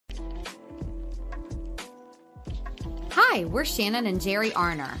Hi, we're Shannon and Jerry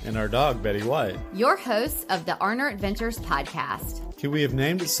Arner. And our dog, Betty White. Your hosts of the Arner Adventures podcast. Could we have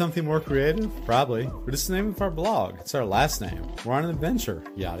named it something more creative? Probably. But it's the name of our blog. It's our last name. We're on an adventure.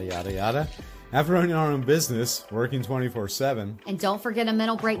 Yada, yada, yada. After owning our own business, working 24/7. And don't forget a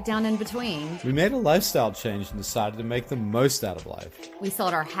mental breakdown in between. We made a lifestyle change and decided to make the most out of life. We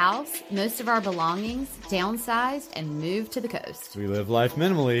sold our house, most of our belongings, downsized, and moved to the coast. We live life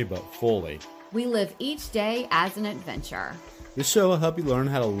minimally, but fully. We live each day as an adventure. This show will help you learn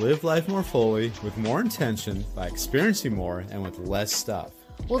how to live life more fully, with more intention, by experiencing more, and with less stuff.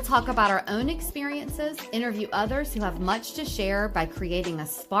 We'll talk about our own experiences, interview others who have much to share by creating a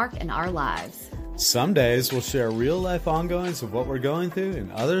spark in our lives. Some days we'll share real-life ongoings of what we're going through, and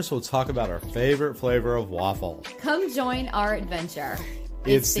others will talk about our favorite flavor of waffle. Come join our adventure.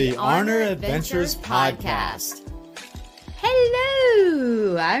 It's the Arner Adventures Podcast.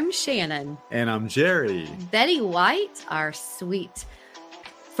 Hello, I'm Shannon. And I'm Jerry. Betty White, our sweet,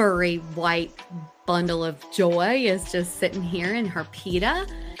 furry, white bundle of joy, is just sitting here in her PETA,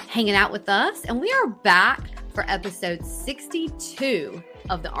 hanging out with us. And we are back for episode 62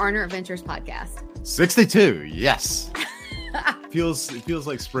 of the Arner Adventures Podcast. 62, yes. It feels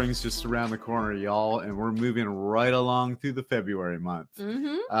like spring's just around the corner, y'all, and we're moving right along through the February month.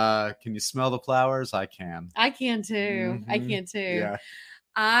 Mm-hmm. Can you smell the flowers? I can. I can too. Mm-hmm. I can too. Yeah.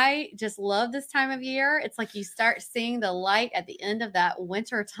 I just love this time of year. It's like you start seeing the light at the end of that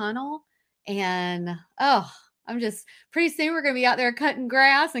winter tunnel. And I'm just pretty soon we're going to be out there cutting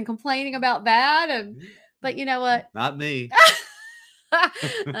grass and complaining about that. But you know what? Not me.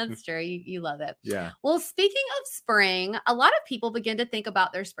 That's true. You love it. Yeah. Well, speaking of spring, a lot of people begin to think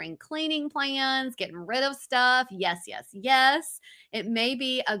about their spring cleaning plans, getting rid of stuff. Yes, yes, yes. It may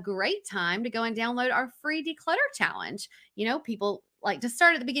be a great time to go and download our free declutter challenge. You know, people like to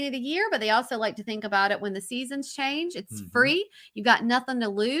start at the beginning of the year, but they also like to think about it when the seasons change. It's free. You've got nothing to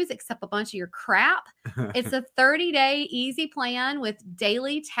lose except a bunch of your crap. It's a 30-day easy plan with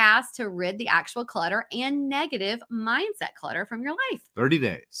daily tasks to rid the actual clutter and negative mindset clutter from your life. 30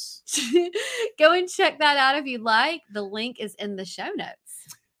 days. Go and check that out if you'd like. The link is in the show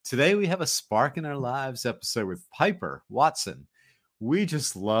notes. Today we have a Spark in Our Lives episode with Piper Watson. We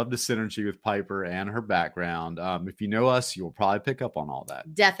just love the synergy with Piper and her background. If you know us, you'll probably pick up on all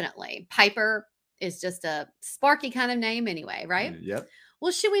that. Definitely. Piper is just a sparky kind of name anyway, right? Yep.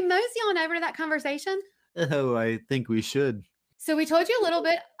 Well, should we mosey on over to that conversation? Oh, I think we should. So we told you a little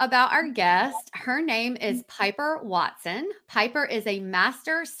bit about our guest. Her name is Piper Watson. Piper is a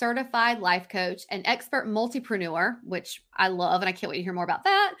master certified life coach and expert multipreneur, which I love, and I can't wait to hear more about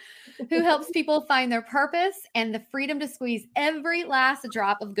that, who helps people find their purpose and the freedom to squeeze every last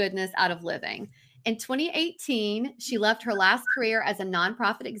drop of goodness out of living. In 2018, she left her last career as a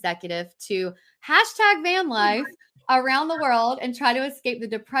nonprofit executive to #van life around the world and try to escape the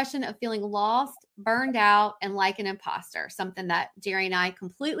depression of feeling lost, burned out, and like an imposter, something that Jerry and I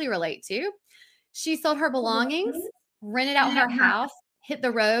completely relate to. She sold her belongings, rented out her house, hit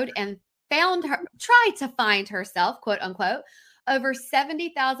the road, and tried to find herself, quote unquote, over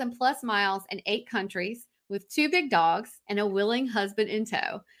 70,000 plus miles in 8 countries with 2 big dogs and a willing husband in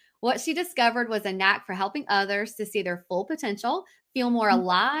tow. What she discovered was a knack for helping others to see their full potential, feel more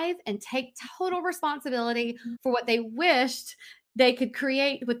alive, and take total responsibility for what they wished they could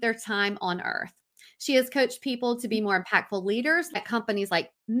create with their time on Earth. She has coached people to be more impactful leaders at companies like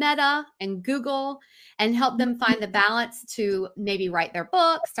Meta and Google and help them find the balance to maybe write their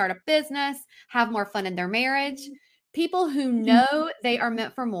book, start a business, have more fun in their marriage. People who know they are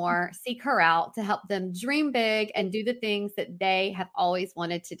meant for more seek her out to help them dream big and do the things that they have always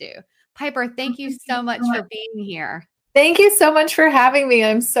wanted to do. Piper, thank you so much for being here. Thank you so much for having me.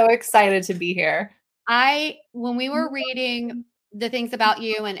 I'm so excited to be here. When we were reading the things about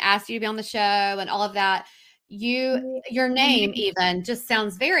you and asked you to be on the show and all of that, your name even just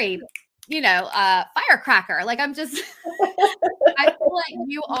sounds very, firecracker. Like I feel like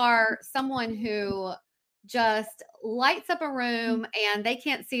you are someone who just lights up a room, and they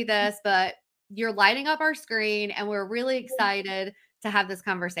can't see this, but you're lighting up our screen, and we're really excited to have this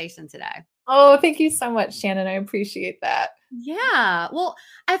conversation today. Oh, thank you so much, Shannon. I appreciate that. Yeah. Well,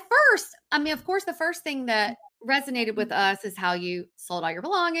 at first, of course, the first thing that resonated with us is how you sold all your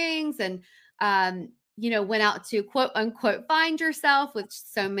belongings and, went out to quote unquote find yourself, which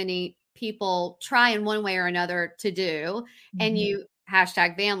so many people try in one way or another to do. And you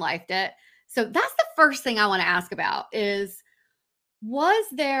 #van lifed it. So that's the first thing I want to ask about is, was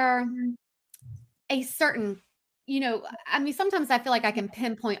there a certain, sometimes I feel like I can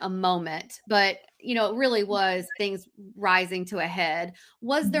pinpoint a moment, but, it really was things rising to a head.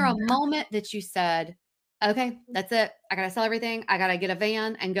 Was there a moment that you said, okay, that's it. I got to sell everything. I got to get a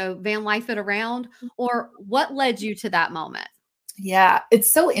van and go van life it around? Or what led you to that moment? Yeah,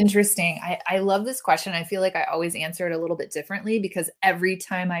 it's so interesting. I love this question. I feel like I always answer it a little bit differently because every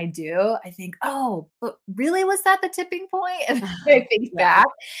time I do, I think, oh, but really, was that the tipping point? And I think Yeah. back.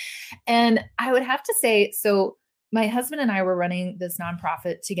 And I would have to say, so my husband and I were running this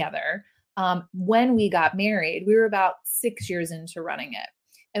nonprofit together. When we got married, we were about 6 years into running it.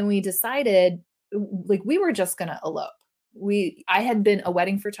 And we decided like we were just going to elope. I had been a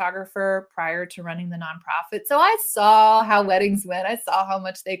wedding photographer prior to running the nonprofit. So I saw how weddings went. I saw how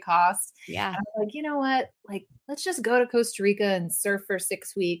much they cost. Yeah. And I was like, you know what? Like, let's just go to Costa Rica and surf for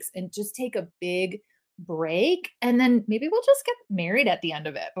 6 weeks and just take a big break. And then maybe we'll just get married at the end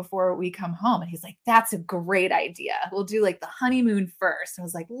of it before we come home. And he's like, that's a great idea. We'll do like the honeymoon first. I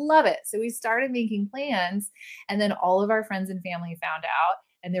was like, love it. So we started making plans. And then all of our friends and family found out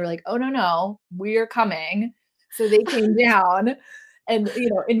and they were like, oh, no, we're coming. So they came down and,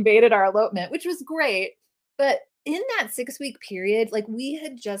 invaded our elopement, which was great. But in that 6-week period, like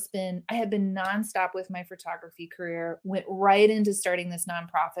I had been nonstop with my photography career, went right into starting this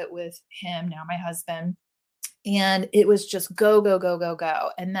nonprofit with him, now my husband. And it was just go, go, go, go, go.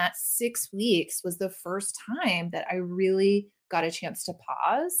 And that 6 weeks was the first time that I really got a chance to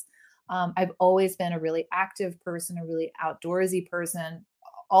pause. I've always been a really active person, a really outdoorsy person,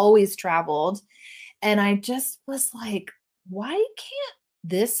 always traveled. And I just was like, why can't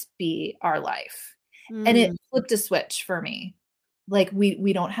this be our life? And it flipped a switch for me. Like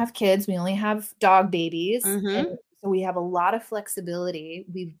we don't have kids. We only have dog babies. And so we have a lot of flexibility.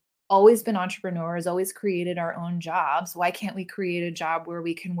 We've always been entrepreneurs, always created our own jobs. Why can't we create a job where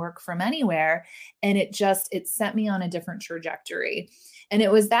we can work from anywhere? And it sent me on a different trajectory. And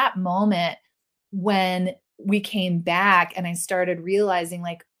it was that moment when we came back and I started realizing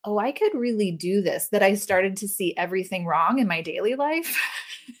like, oh, I could really do this, that I started to see everything wrong in my daily life.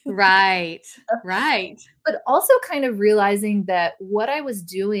 Right. But also kind of realizing that what I was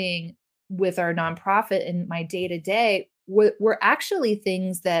doing with our nonprofit and my day to day were actually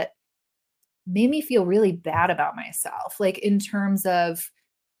things that made me feel really bad about myself. Like in terms of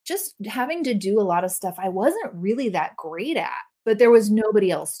just having to do a lot of stuff I wasn't really that great at, but there was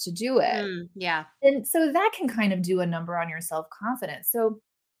nobody else to do it. Yeah. And so that can kind of do a number on your self-confidence. So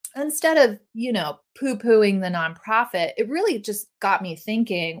instead of, poo-pooing the nonprofit, it really just got me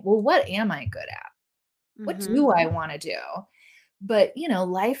thinking, well, what am I good at? What do I want to do? But,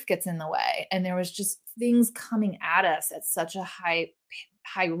 life gets in the way. And there was just things coming at us at such a high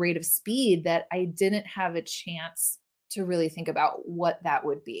rate of speed that I didn't have a chance to really think about what that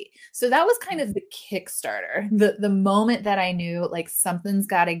would be. So that was kind of the Kickstarter, the moment that I knew like something's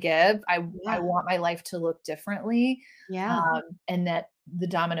got to give. I want my life to look differently. Yeah. And that the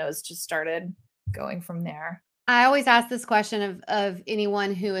dominoes just started going from there. I always ask this question of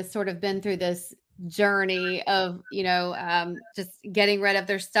anyone who has sort of been through this journey of, just getting rid of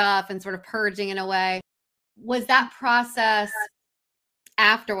their stuff and sort of purging in a way. Was that process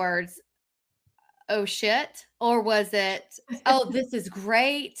afterwards, oh shit? Or was it, oh, this is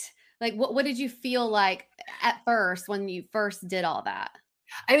great? Like, what did you feel like at first when you first did all that?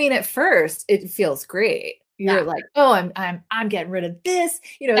 I mean, at first it feels great. You're like, oh, I'm getting rid of this.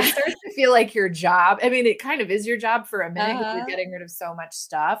 It starts to feel like your job. I mean, it kind of is your job for a minute because you're getting rid of so much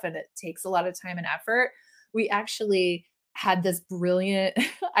stuff and it takes a lot of time and effort. We actually had this brilliant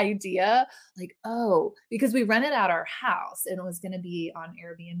idea, like, oh, because we rented out our house and it was going to be on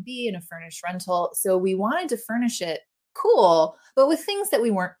Airbnb and a furnished rental. So we wanted to furnish it cool, but with things that we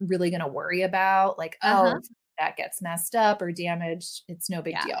weren't really going to worry about, like, oh, if that gets messed up or damaged, it's no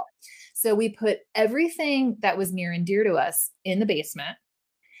big deal. So we put everything that was near and dear to us in the basement.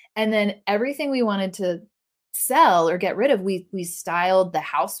 And then everything we wanted to sell or get rid of, we styled the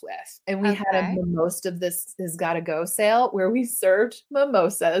house with. And we had a most of this has got to go sale where we served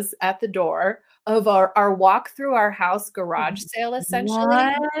mimosas at the door of our walk through our house garage sale,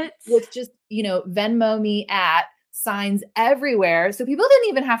 essentially, with just, Venmo me at signs everywhere. So people didn't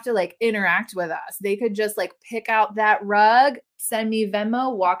even have to like interact with us. They could just like pick out that rug, send me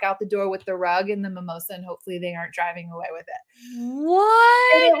Venmo, walk out the door with the rug and the mimosa, and hopefully they aren't driving away with it.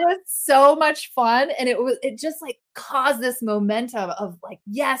 What? And it was so much fun. And it just like caused this momentum of like,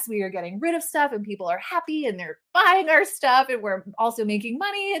 yes, we are getting rid of stuff and people are happy and they're buying our stuff and we're also making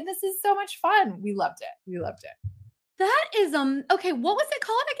money. And this is so much fun. We loved it. That is okay. What was it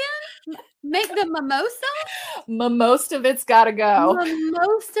called again? Make the mimosa? Most of it's gotta go.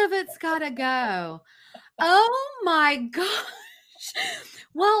 Most of it's gotta go. Oh my gosh.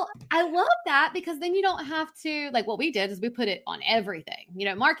 Well, I love that because then you don't have to, like what we did is we put it on everything,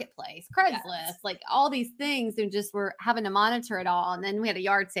 Marketplace, Craigslist, like all these things, and just we're having to monitor it all. And then we had a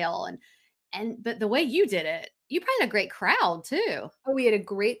yard sale but the way you did it, you probably had a great crowd too. Oh, we had a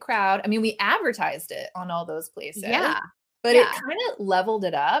great crowd. I mean, we advertised it on all those places. Yeah. But it kind of leveled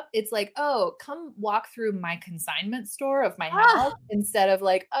it up. It's like, oh, come walk through my consignment store of my house instead of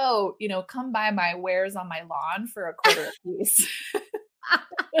like, oh, come buy my wares on my lawn for a quarter a piece.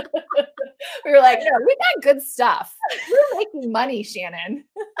 We were like, no, we got good stuff. We're making money, Shannon.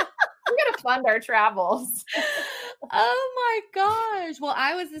 We're going to fund our travels. Oh my gosh. Well,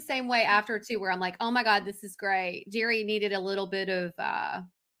 I was the same way after too, where I'm like, oh my God, this is great. Jerry needed a little bit of,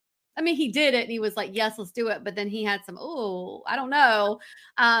 he did it and he was like, yes, let's do it. But then he had some, I don't know.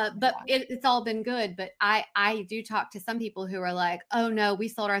 But it's all been good. But I do talk to some people who are like, oh no, we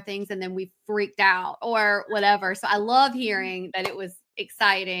sold our things and then we freaked out or whatever. So I love hearing that it was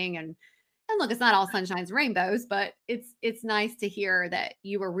exciting and look, it's not all sunshines and rainbows, but it's nice to hear that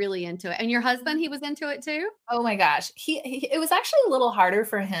you were really into it. And your husband, he was into it too? Oh my gosh. It was actually a little harder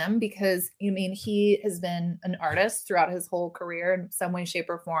for him because he has been an artist throughout his whole career in some way, shape,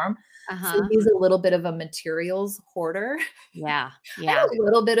 or form. So he's a little bit of a materials hoarder. Yeah. I have a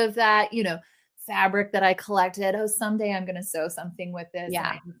little bit of that, fabric that I collected. Oh, someday I'm going to sew something with this.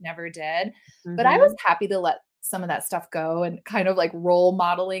 Yeah. And I just never did. But I was happy to let some of that stuff go and kind of like role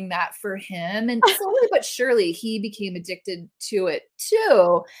modeling that for him. And slowly but surely he became addicted to it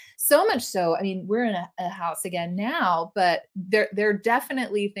too. So much so, we're in a house again now, but there are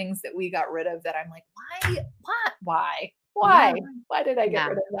definitely things that we got rid of that I'm like, why? Why did I get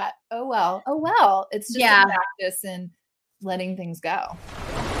rid of that? Oh, well, it's just a practice and letting things go.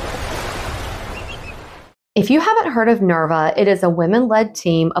 If you haven't heard of Nirva, it is a women-led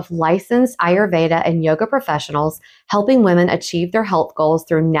team of licensed Ayurveda and yoga professionals helping women achieve their health goals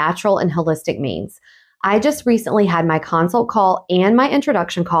through natural and holistic means. I just recently had my consult call and my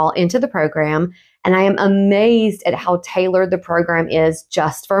introduction call into the program, and I am amazed at how tailored the program is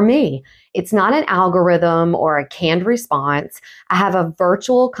just for me. It's not an algorithm or a canned response. I have a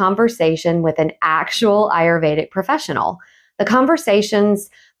virtual conversation with an actual Ayurvedic professional. The conversations,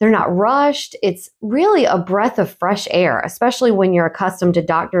 they're not rushed. It's really a breath of fresh air, especially when you're accustomed to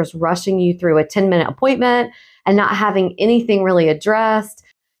doctors rushing you through a 10-minute appointment and not having anything really addressed.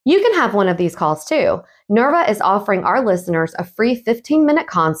 You can have one of these calls too. Nirva is offering our listeners a free 15-minute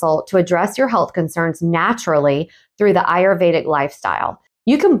consult to address your health concerns naturally through the Ayurvedic lifestyle.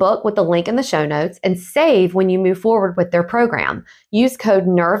 You can book with the link in the show notes and save when you move forward with their program. Use code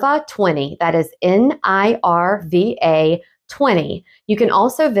NIRVA20, that is NIRVA 20. You can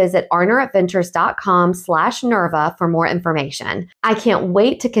also visit arneradventures.com/Nirva for more information. I can't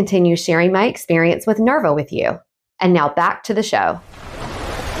wait to continue sharing my experience with Nirva with you. And now back to the show.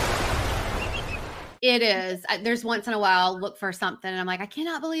 It is. There's once in a while I'll look for something and I'm like, I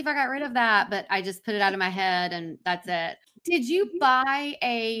cannot believe I got rid of that, but I just put it out of my head and that's it. Did you buy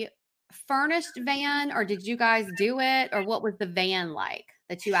a furnished van or did you guys do it? Or what was the van like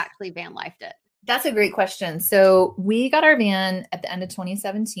that you actually van lifed it? That's a great question. So we got our van at the end of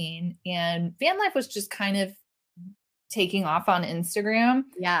 2017 and van life was just kind of taking off on Instagram.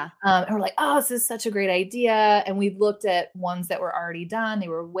 Yeah. And we're like, oh, this is such a great idea. And we looked at ones that were already done. They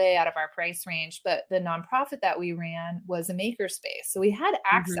were way out of our price range, but the nonprofit that we ran was a makerspace. So we had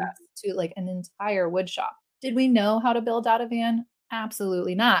access to like an entire wood shop. Did we know how to build out a van?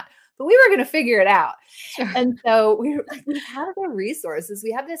 Absolutely not. But we were going to figure it out. Sure. And so we had the resources.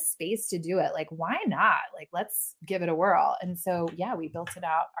 We have this space to do it. Like, why not? Like, let's give it a whirl. And so, yeah, we built it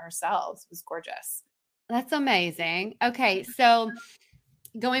out ourselves. It was gorgeous. That's amazing. Okay. So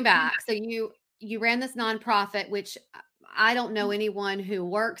going back, so you ran this nonprofit, which I don't know anyone who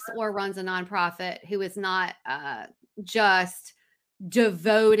works or runs a nonprofit who is not just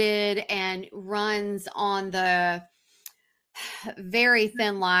devoted and runs on the very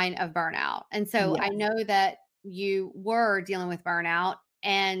thin line of burnout. And so I know that you were dealing with burnout.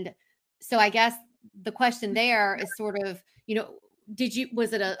 And so I guess the question there is sort of,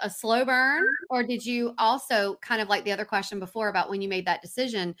 was it a slow burn or did you also kind of like the other question before about when you made that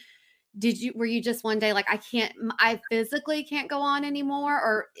decision, were you just one day like, I physically can't go on anymore?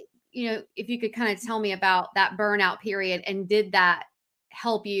 Or, if you could kind of tell me about that burnout period and did that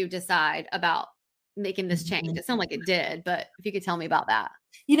help you decide about making this change? It sounded like it did, but if you could tell me about that.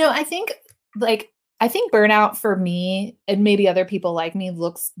 I think burnout for me and maybe other people like me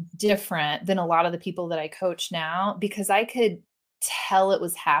looks different than a lot of the people that I coach now because I could tell it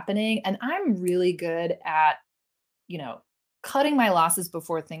was happening. And I'm really good at, cutting my losses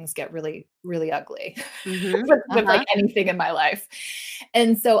before things get really, really ugly Mhm. with like anything in my life.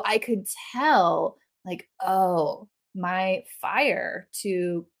 And so I could tell like, oh, my fire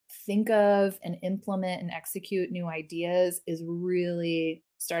to think of and implement and execute new ideas is really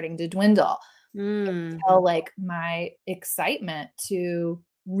starting to dwindle. Mm. Tell like my excitement to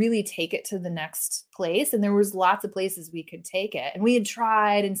really take it to the next place. And there was lots of places we could take it. And we had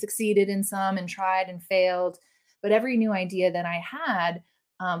tried and succeeded in some and tried and failed. But every new idea that I had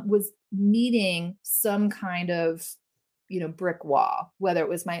was meeting some kind of, brick wall, whether it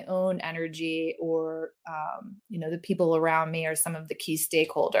was my own energy or, the people around me or some of the key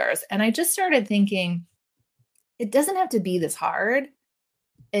stakeholders. And I just started thinking, it doesn't have to be this hard.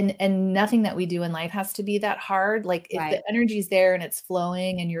 And nothing that we do in life has to be that hard. Like if Right. the energy's there and it's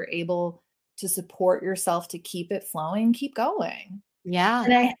flowing and you're able to support yourself to keep it flowing, keep going. Yeah.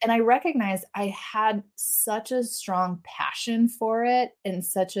 And I recognized I had such a strong passion for it and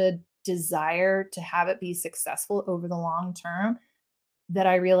such a desire to have it be successful over the long term that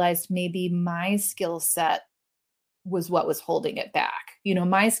I realized maybe my skill set was what was holding it back.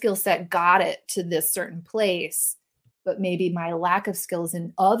 My skill set got it to this certain place, but maybe my lack of skills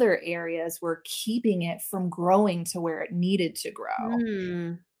in other areas were keeping it from growing to where it needed to grow.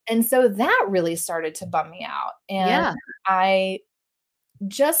 Mm. And so that really started to bum me out. And Yeah. I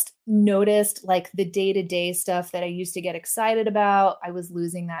just noticed like the day-to-day stuff that I used to get excited about. I was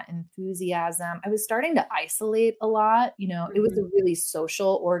losing that enthusiasm. I was starting to isolate a lot. It was a really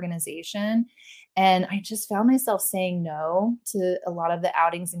social organization. And I just found myself saying no to a lot of the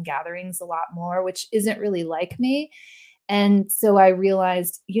outings and gatherings a lot more, which isn't really like me. And so I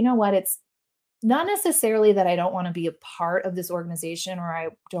realized, you know what? It's not necessarily that I don't want to be a part of this organization or I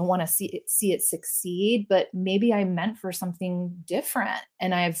don't want to see it succeed, but maybe I'm meant for something different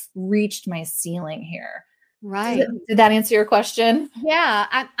and I've reached my ceiling here. Right. Did that answer your question? Yeah.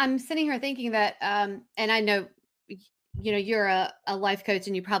 I'm sitting here thinking that, and I know, you're a life coach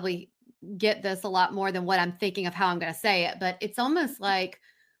and you probably get this a lot more than what I'm thinking of how I'm going to say it, but it's almost like,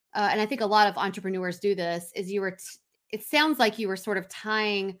 and I think a lot of entrepreneurs do this, is it sounds like you were sort of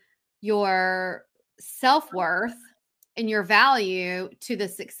tying your self-worth and your value to the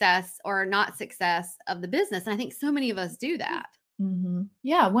success or not success of the business. And I think so many of us do that. Mm-hmm.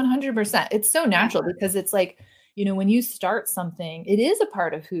 Yeah, 100%. It's so natural because it's like, when you start something, it is a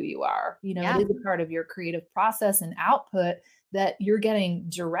part of who you are. Yeah. It is a part of your creative process and output that you're getting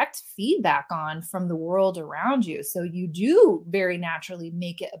direct feedback on from the world around you. So you do very naturally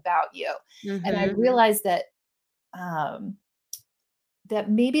make it about you. And I Mhm. realized that that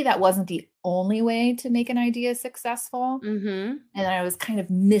maybe that wasn't the only way to make an idea successeful. Mhm. And I was kind of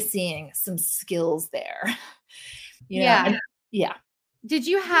missing some skills there. Yeah. And yeah. Did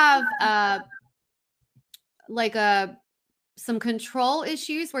you have like some control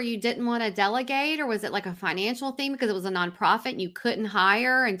issues where you didn't want to delegate, or was it like a financial thing because it was a nonprofit and you couldn't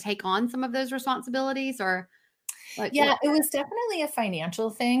hire and take on some of those responsibilities, or like Yeah, it was definitely a financial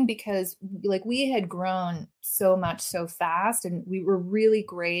thing because like we had grown so much so fast and we were really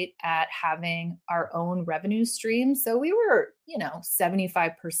great at having our own revenue stream. So we were,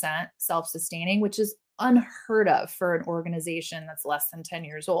 75% self-sustaining, which is unheard of for an organization that's less than 10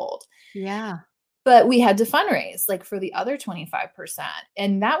 years old. Yeah. But we had to fundraise like for the other 25%.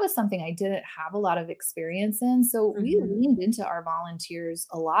 And that was something I didn't have a lot of experience in. So we leaned into our volunteers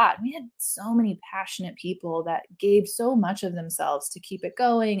a lot. We had so many passionate people that gave so much of themselves to keep it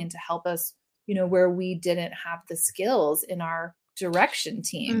going and to help us, where we didn't have the skills in our direction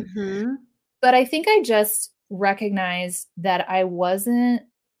team. Mhm. But I think I just recognized that I wasn't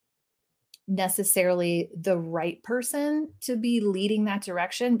necessarily the right person to be leading that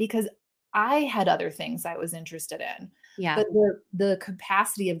direction because I had other things I was interested in. Yeah. But the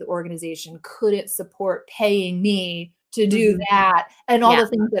capacity of the organization couldn't support paying me to do that and all the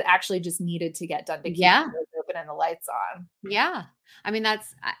things that actually just needed to get done to keep the doors open and the lights on. Yeah. I mean,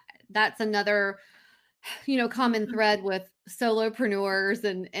 that's another, common thread with solopreneurs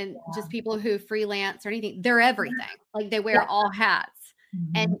and just people who freelance or anything. They're everything. Like they wear all hats.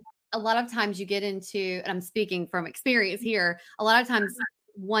 And a lot of times you get into, and I'm speaking from experience here, a lot of times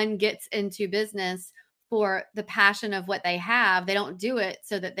one gets into business for the passion of what they have. They don't do it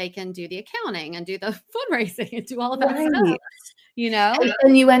so that they can do the accounting and do the fundraising and do all of that stuff,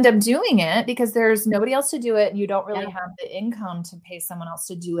 And you end up doing it because there's nobody else to do it. And you don't really have the income to pay someone else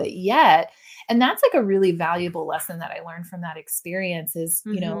to do it yet. And that's like a really valuable lesson that I learned from that experience is,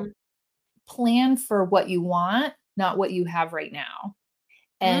 plan for what you want, not what you have right now.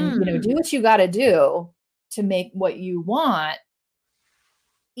 And, do what you got to do to make what you want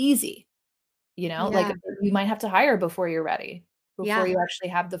easy. like you might have to hire before you're ready, before you actually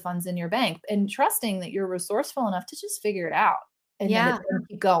have the funds in your bank, and trusting that you're resourceful enough to just figure it out and then it's gonna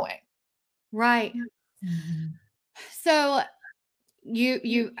keep going. Right. Mm-hmm. So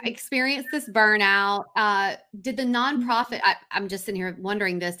you experienced this burnout. Did the nonprofit, I'm just sitting here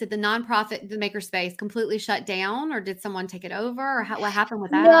wondering this, did the nonprofit, the Makerspace, completely shut down, or did someone take it over, or what happened with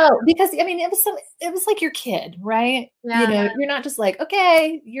that? No, because I mean, it was like your kid, right? Yeah. You're not just like,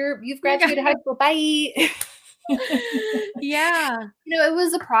 okay, you've graduated high school, bye. Yeah. It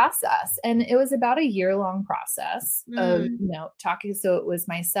was a process, and it was about a year-long process of, talking. So it was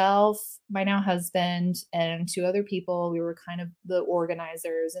myself, my now husband, and 2 other people. We were kind of the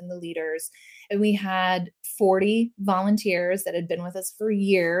organizers and the leaders, and we had 40 volunteers that had been with us for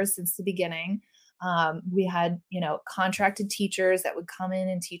years, since the beginning. We had, contracted teachers that would come in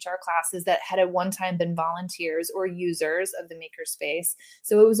and teach our classes that had at one time been volunteers or users of the Makerspace.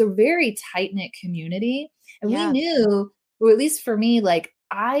 So it was a very tight-knit community. And we knew, or at least for me, like,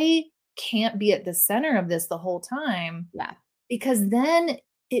 I can't be at the center of this the whole time. Yeah. Because then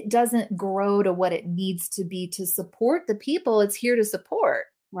it doesn't grow to what it needs to be to support the people it's here to support.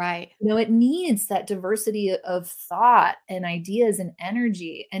 Right. It needs that diversity of thought and ideas and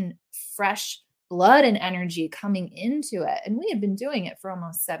energy and fresh blood and energy coming into it. And we had been doing it for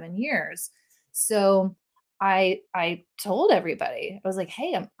almost 7 years. So I told everybody, I was like,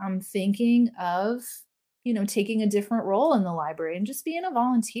 hey, I'm thinking of, taking a different role in the library and just being a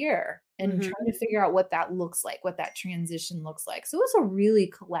volunteer and trying to figure out what that looks like, what that transition looks like. So it was a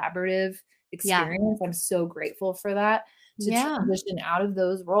really collaborative experience. I'm so grateful for that, to transition out of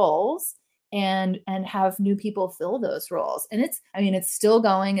those roles and have new people fill those roles. And it's still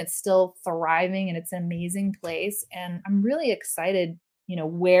going, it's still thriving, and it's an amazing place. And I'm really excited,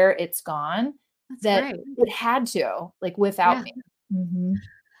 where it's gone. That's great. It had to, like, without me. Mm-hmm.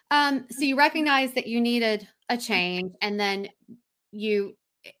 So you recognized that you needed a change, and then you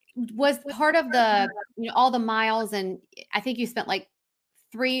was part of the, all the miles, and I think you spent like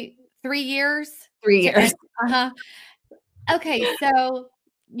 3 years. 3 years. Okay. So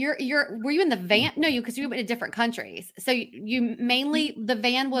were you in the van? No, because you went to different countries. So you mainly, the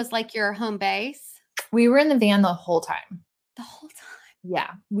van was like your home base? We were in the van the whole time. The whole time?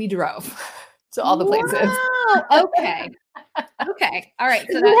 Yeah. We drove to all the places. Wow. Okay. Okay. All right.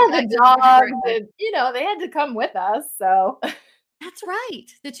 So we had the dogs, and, they had to come with us. So that's right.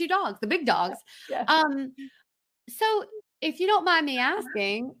 The 2 dogs, the big dogs. Yeah. So if you don't mind me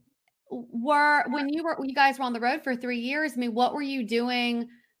asking, when you guys were on the road for 3 years, what were you doing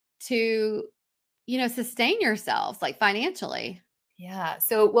to, sustain yourselves, like, financially? Yeah.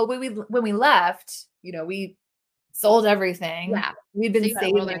 So, when we left, we sold everything. Yeah. We'd been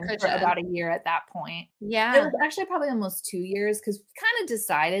saving for about a year at that point. Yeah. It was actually probably almost 2 years, because we kind of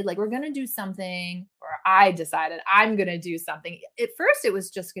decided, like, we're going to do something, or I decided I'm going to do something. At first, it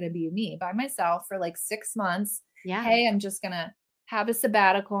was just going to be me by myself for like 6 months. Yeah. Hey, I'm just going to have a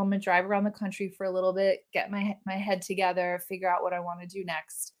sabbatical. I'm going to drive around the country for a little bit, get my head together, figure out what I want to do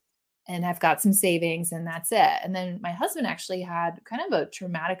next. And I've got some savings, and that's it. And then my husband actually had kind of a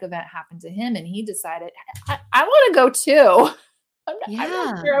traumatic event happen to him, and he decided, I want to go too. I'm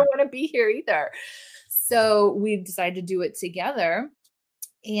not sure I want to be here either. So we decided to do it together.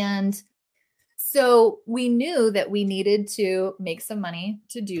 And so we knew that we needed to make some money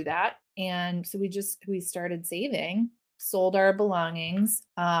to do that. And so we started saving, sold our belongings.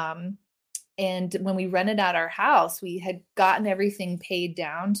 And when we rented out our house, we had gotten everything paid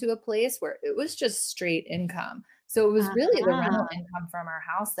down to a place where it was just straight income. So it was really the rental income from our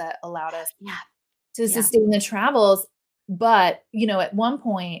house that allowed us to sustain the travels. But, at one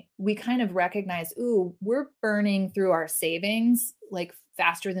point we kind of recognized, we're burning through our savings like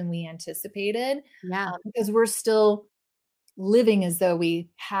faster than we anticipated. Yeah. Because we're still living as though we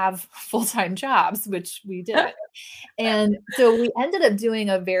have full-time jobs, which we did. And so we ended up doing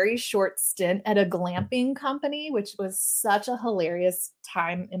a very short stint at a glamping company, which was such a hilarious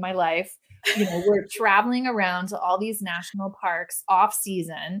time in my life. We're traveling around to all these national parks off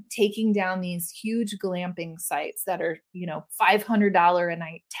season, taking down these huge glamping sites that are, $500 a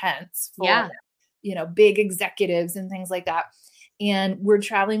night tents for, big executives and things like that. And we're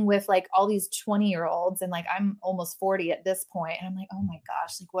traveling with like all these 20-year-olds, and like, I'm almost 40 at this point. And I'm like, oh my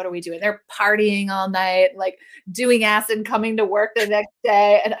gosh, like, what are we doing? They're partying all night, like doing acid, coming to work the next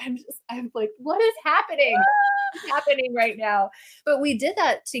day. And I'm like, what is happening? What's happening right now? But we did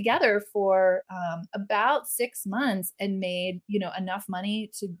that together for about 6 months and made, enough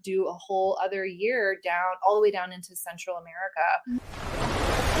money to do a whole other year all the way down into Central America.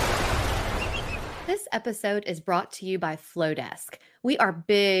 This episode is brought to you by Flowdesk. We are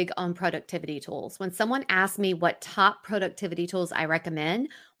big on productivity tools. When someone asks me what top productivity tools I recommend,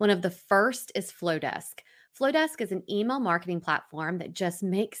 one of the first is Flowdesk. Flowdesk is an email marketing platform that just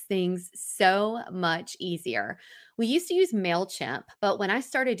makes things so much easier. We used to use MailChimp, but when I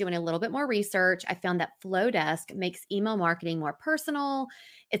started doing a little bit more research, I found that Flowdesk makes email marketing more personal,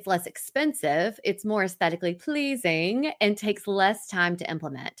 it's less expensive, it's more aesthetically pleasing, and takes less time to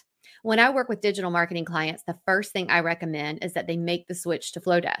implement. When I work with digital marketing clients, the first thing I recommend is that they make the switch to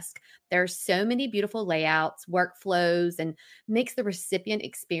Flowdesk. There are so many beautiful layouts, workflows, and makes the recipient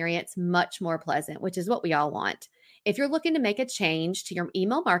experience much more pleasant, which is what we all want. If you're looking to make a change to your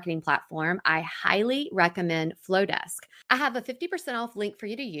email marketing platform, I highly recommend Flowdesk. I have a 50% off link for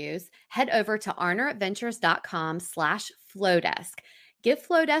you to use. Head over to arneraventures.com/Flowdesk. Give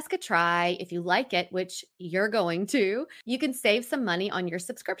Flowdesk a try. If you like it, which you're going to, you can save some money on your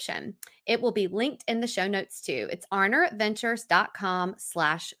subscription. It will be linked in the show notes too. It's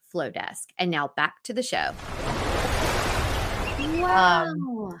arneraventures.com/Flowdesk. And now back to the show.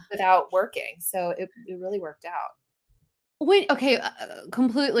 Wow. Without working. So it really worked out.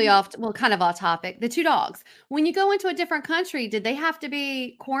 Completely kind of off topic. The 2 dogs. When you go into a different country, did they have to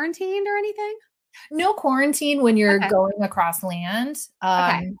be quarantined or anything? No quarantine when you're Okay. going across land.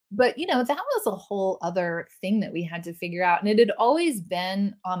 Okay. But that was a whole other thing that we had to figure out. And it had always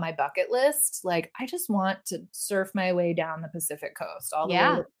been on my bucket list. Like, I just want to surf my way down the Pacific coast, all the way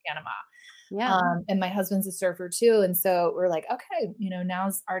Yeah. to Panama. Yeah. And my husband's a surfer too. And so we're like, okay,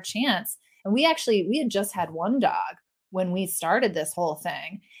 now's our chance. And we had just had one dog when we started this whole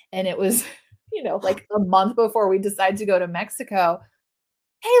thing. And it was, like a month before we decided to go to Mexico.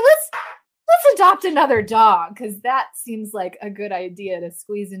 Hey, let's adopt another dog, because that seems like a good idea to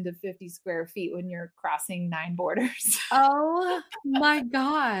squeeze into 50 square feet when you're crossing 9 borders. Oh my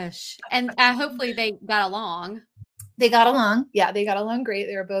gosh. And hopefully they got along. They got along. Yeah, they got along great.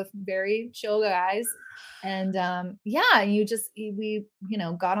 They were both very chill guys. And we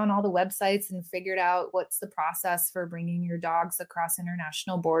got on all the websites and figured out what's the process for bringing your dogs across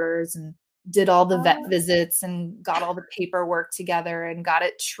international borders, and did all the vet visits and got all the paperwork together and got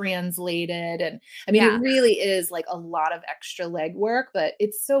it translated. And I mean, Yeah. it really is like a lot of extra legwork, but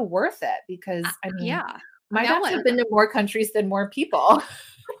it's so worth it because Yeah. my I dogs have been to more countries than more people.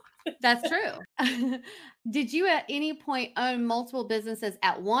 That's true. Did you at any point own multiple businesses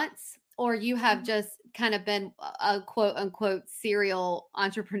at once, or you have just kind of been a quote unquote serial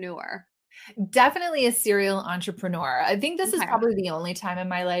entrepreneur? Definitely a serial entrepreneur. I think this is Okay. probably the only time in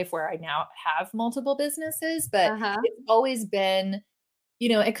my life where I now have multiple businesses, but Uh-huh. it's always been,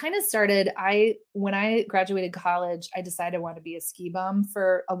 it kind of started. When I graduated college, I decided I wanted to be a ski bum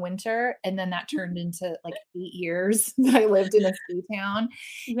for a winter. And then that turned into like 8 years that I lived in a ski town.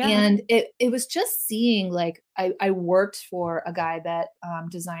 Yeah. And it was just seeing, like, I worked for a guy that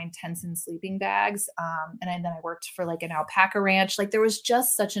designed tents and sleeping bags. And then I worked for like an alpaca ranch. Like, there was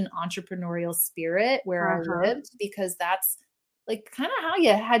just such an entrepreneurial spirit where I lived, because that's like kind of how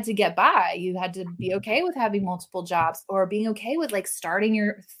you had to get by. You had to be okay with having multiple jobs, or being okay with like starting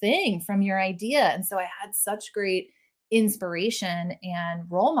your thing from your idea. And so I had such great inspiration and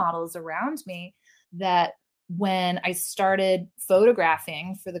role models around me that when I started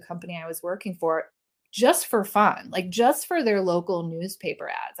photographing for the company I was working for, just for fun, like just for their local newspaper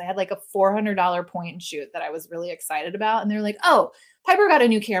ads, I had like a $400 point and shoot that I was really excited about. And they're like, "Oh, Piper got a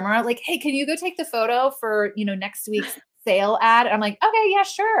new camera. Like, hey, can you go take the photo for, next week's sale ad?" And I'm like, "Okay, yeah,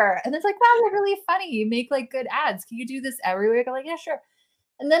 sure." And it's like, "Wow, you're really funny. You make like good ads. Can you do this every week?" I'm like, "Yeah, sure."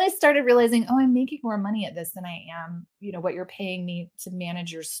 And then I started realizing, oh, I'm making more money at this than I am, what you're paying me to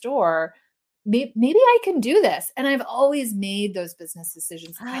manage your store. Maybe I can do this. And I've always made those business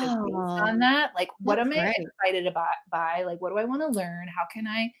decisions kind of based on that. Like, what am I excited about by? Like, what do I want to learn? How can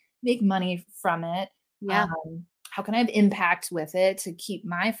I make money from it? Yeah. How can I have impact with it to keep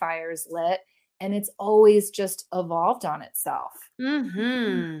my fires lit? And it's always just evolved on itself.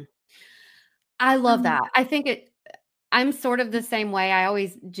 Mm-hmm. I love that. I think I'm sort of the same way. I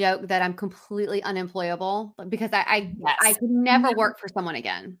always joke that I'm completely unemployable because I could never work for someone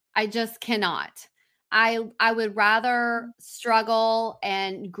again. I just cannot. I would rather struggle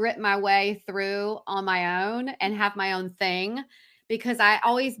and grit my way through on my own and have my own thing, because I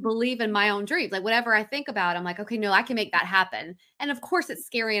always believe in my own dreams. Like, whatever I think about, I'm like, okay, no, I can make that happen. And of course it's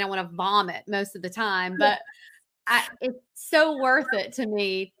scary and I want to vomit most of the time, but it's so worth it to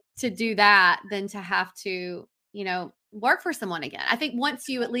me to do that than to have to, work for someone again. I think once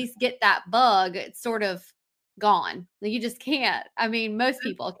you at least get that bug, it's sort of gone. Like, you just can't. I mean, most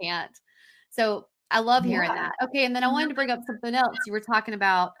people can't. So I love hearing that. Okay. And then I wanted to bring up something else. You were talking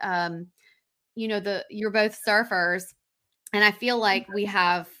about you're both surfers, and I feel like we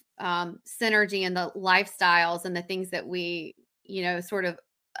have synergy in the lifestyles and the things that we, sort of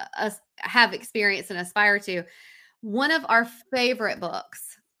have experienced and aspire to. One of our favorite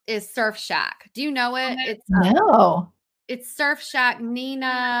books is Surf Shack. Do you know it? No. It's Surf Shack,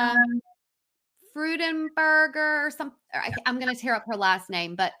 Nina Frudenberger or something. I'm going to tear up her last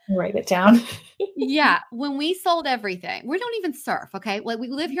name, but write it down. yeah. When we sold everything, we don't even surf. Okay. Like we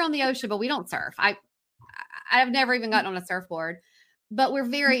live here on the ocean, but we don't surf. I've never even gotten on a surfboard, but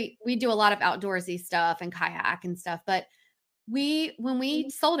we do a lot of outdoorsy stuff and kayak and stuff. But when we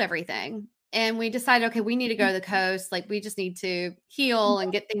sold everything and we decided, okay, we need to go to the coast. Like we just need to heal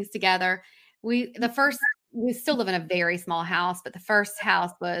and get things together. We still live in a very small house, but the first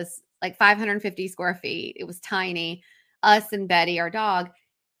house was like 550 square feet. It was tiny, us and Betty, our dog.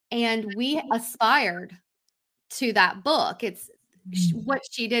 And we aspired to that book. What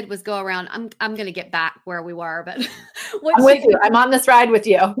she did was go around. I'm going to get back where we were, but I'm with you. I'm on this ride with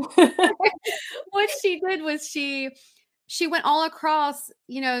you. What she did was she went all across,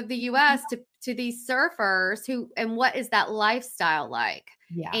 the US to these surfers and what is that lifestyle like?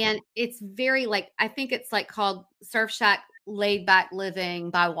 Yeah. And it's very I think it's called Surf Shack Laid Back Living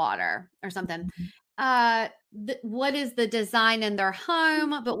by Water or something. What is the design in their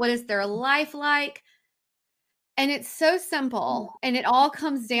home, but what is their life like? And it's so simple. And it all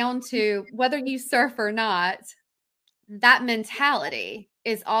comes down to whether you surf or not, that mentality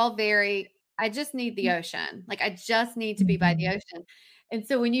is all very, I just need the ocean. I just need to be by the ocean. And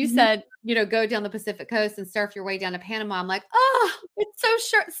so when you said, go down the Pacific coast and surf your way down to Panama, I'm like, oh, it's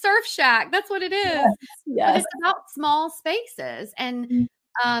so Surf Shack. That's what it is. Yes. But it's about small spaces and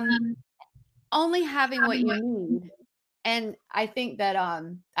only having what you need. And I think that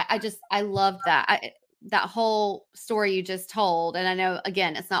I love that. That whole story you just told. And I know,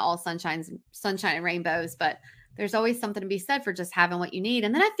 again, it's not all sunshine and rainbows, but there's always something to be said for just having what you need.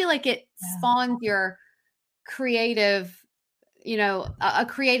 And then I feel like it spawns your creative, a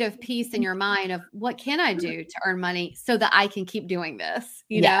creative piece in your mind of what can I do to earn money so that I can keep doing this,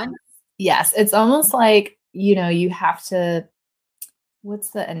 you know? Yes. It's almost like, you have to, what's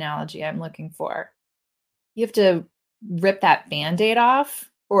the analogy I'm looking for? You have to rip that Band-Aid off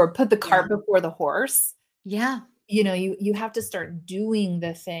or put the cart before the horse. Yeah. You have to start doing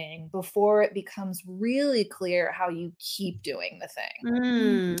the thing before it becomes really clear how you keep doing the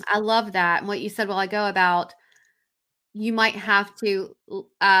thing. I love that. And what you said a while ago about you might have to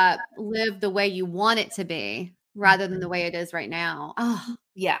live the way you want it to be rather than the way it is right now. Oh,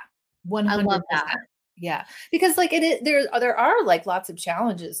 yeah. 100%. I love that. Yeah. Because there are lots of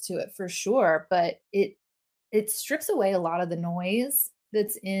challenges to it for sure, but it strips away a lot of the noise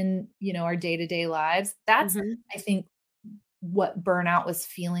that's in, our day-to-day lives. That's, I think, what burnout was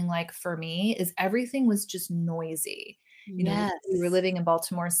feeling like for me is everything was just noisy. We were living in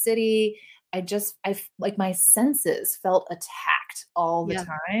Baltimore City. I my senses felt attacked all the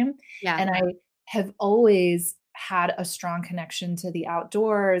time. Yeah. And I have always had a strong connection to the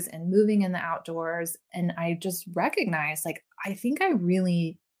outdoors and moving in the outdoors. And I just recognized, I think I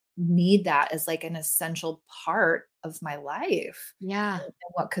really need that as an essential part of my life. Yeah. And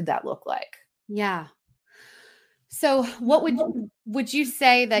what could that look like? Yeah. So what would you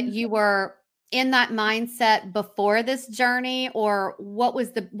say that you were in that mindset before this journey, or what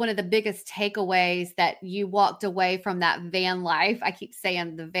was one of the biggest takeaways that you walked away from that van life? I keep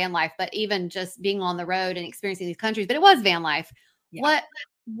saying the van life, but even just being on the road and experiencing these countries, but it was van life. Yeah.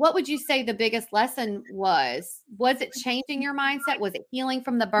 What would you say the biggest lesson was? Was it changing your mindset? Was it healing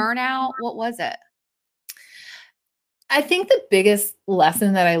from the burnout? What was it? I think the biggest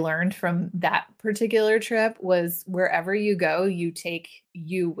lesson that I learned from that particular trip was wherever you go, you take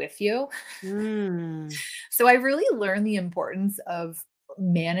you with you. So I really learned the importance of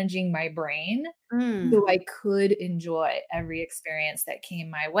managing my brain so I could enjoy every experience that came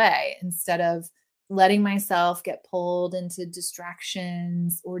my way instead of letting myself get pulled into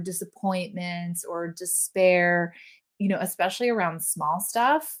distractions or disappointments or despair, especially around small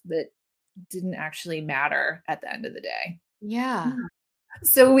stuff that didn't actually matter at the end of the day. Yeah.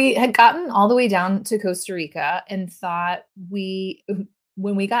 So we had gotten all the way down to Costa Rica and thought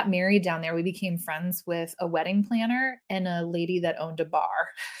when we got married down there, we became friends with a wedding planner and a lady that owned a bar.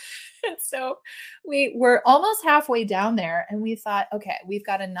 And so we were almost halfway down there and we thought, okay, we've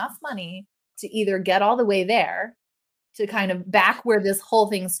got enough money to either get all the way there to kind of back where this whole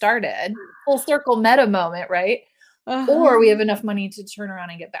thing started, full circle meta moment, right? Or we have enough money to turn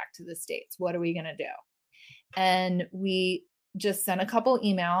around and get back to the States. What are we going to do? And we just sent a couple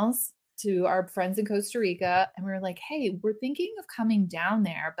emails to our friends in Costa Rica, and we were like, hey, we're thinking of coming down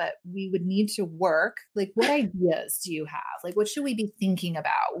there, but we would need to work. Like, what ideas do you have? Like, what should we be thinking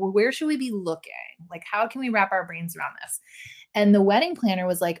about? Where should we be looking? Like, how can we wrap our brains around this? And the wedding planner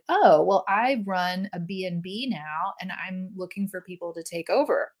was like, oh, well, I run a B&B now, and I'm looking for people to take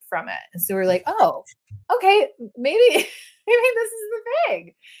over from it. And so we're like, oh, okay, maybe this is the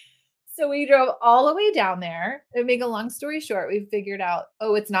thing. So we drove all the way down there. And make a long story short, we figured out,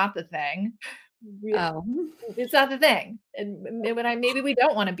 oh, it's not the thing. Oh, It's not the thing. And maybe we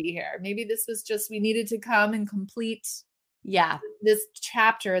don't want to be here. Maybe this was just, we needed to come and complete yeah. this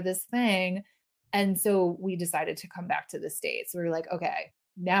chapter, this thing. And so we decided to come back to the States. We were like, okay,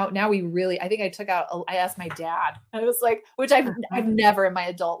 now we really, I think I asked my dad. I was like, which I've never in my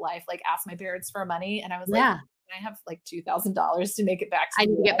adult life, like asked my parents for money. And I was like, I have like $2,000 to make it back. I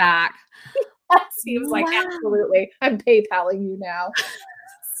need to get back. He was like, absolutely. I'm PayPaling you now.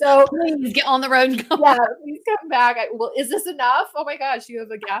 So please get on the road and go. Yeah, please come back. Well, is this enough? Oh my gosh, you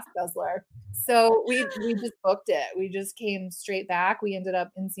have a gas guzzler. So we just booked it. We just came straight back. We ended up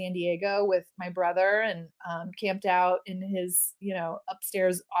in San Diego with my brother and camped out in his,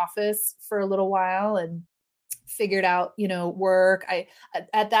 upstairs office for a little while and figured out, work.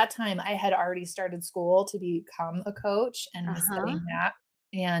 At that time I had already started school to become a coach and was studying that.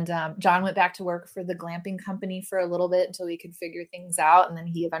 And John went back to work for the glamping company for a little bit until we could figure things out. And then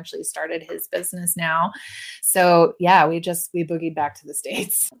he eventually started his business now. So yeah, we boogied back to the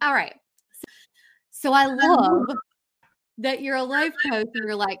States. All right. So I love that you're a life coach and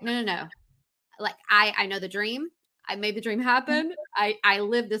you're like, no. Like I know the dream. I made the dream happen. I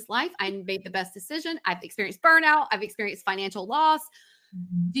lived this life. I made the best decision. I've experienced burnout. I've experienced financial loss. So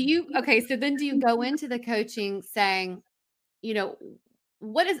then do you go into the coaching saying,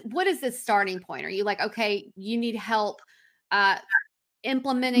 what is the starting point? Are you like, okay, you need help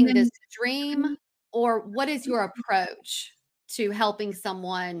implementing this dream, or what is your approach to helping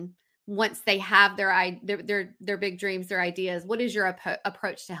someone once they have their big dreams, their ideas? What is your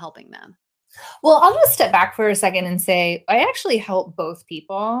approach to helping them? Well, I'll just step back for a second and say, I actually help both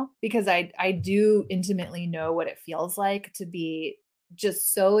people because I do intimately know what it feels like to be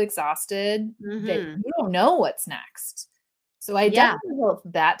just so exhausted that you don't know what's next. So I definitely help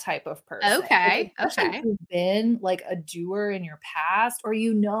that type of person. Okay. If you've been like a doer in your past, or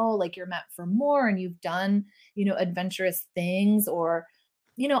like you're meant for more and you've done, adventurous things, or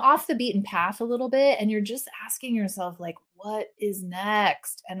off the beaten path a little bit, and you're just asking yourself like, what is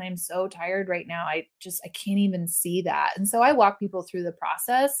next? And I'm so tired right now. I can't even see that. And so I walk people through the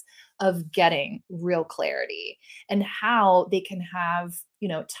process of getting real clarity and how they can have,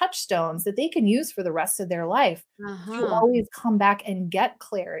 touchstones that they can use for the rest of their life to always come back and get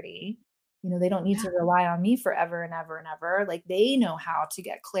clarity. They don't need to rely on me forever and ever and ever. Like, they know how to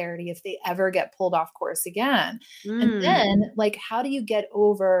get clarity if they ever get pulled off course again. And then, like, how do you get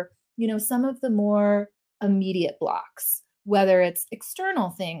over, some of the more immediate blocks, whether it's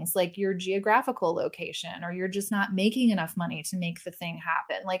external things like your geographical location, or you're just not making enough money to make the thing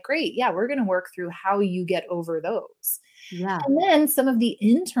happen. Like, great. Yeah, we're going to work through how you get over those. Yeah. And then some of the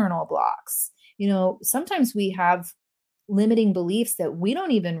internal blocks, sometimes we have limiting beliefs that we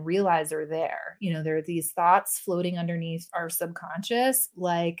don't even realize are there. There are these thoughts floating underneath our subconscious,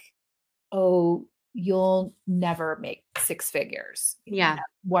 like, oh, you'll never make six figures. Yeah.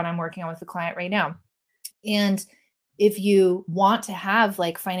 What I'm working on with the client right now. And if you want to have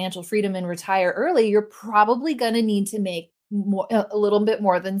like financial freedom and retire early, you're probably going to need to make a little bit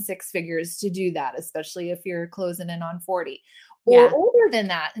more than six figures to do that, especially if you're closing in on 40 or older than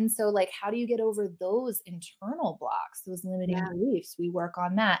that. And so, like, how do you get over those internal blocks, those limiting beliefs? We work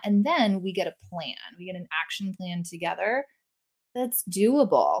on that. And then we get a plan. We get an action plan together that's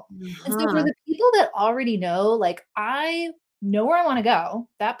doable. And so for the people that already know, like, I know where I want to go,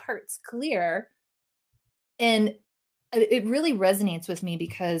 that part's clear. And it really resonates with me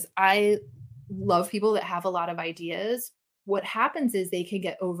because I love people that have a lot of ideas. What happens is they can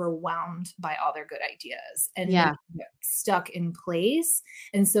get overwhelmed by all their good ideas and get stuck in place.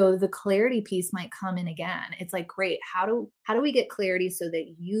 And so the clarity piece might come in again. It's like, great, how do we get clarity so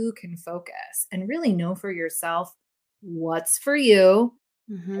that you can focus and really know for yourself what's for you,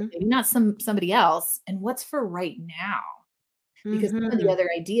 maybe not somebody else, and what's for right now. Because some of the other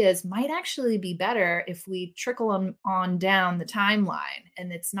ideas might actually be better if we trickle them on down the timeline,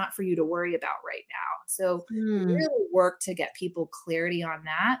 and it's not for you to worry about right now. So we really work to get people clarity on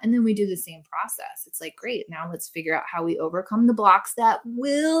that. And then we do the same process. It's like, great, now let's figure out how we overcome the blocks that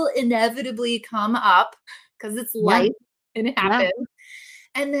will inevitably come up because it's life and it happens.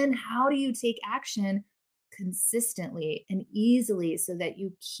 And then how do you take action consistently and easily so that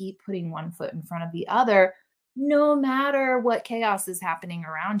you keep putting one foot in front of the other, no matter what chaos is happening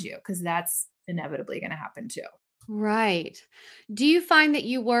around you, because that's inevitably going to happen too. Right. Do you find that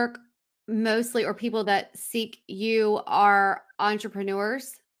you work mostly, or people that seek you are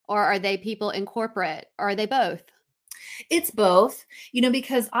entrepreneurs, or are they people in corporate, or are they both? It's both,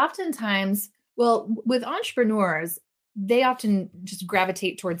 because oftentimes, well, with entrepreneurs, they often just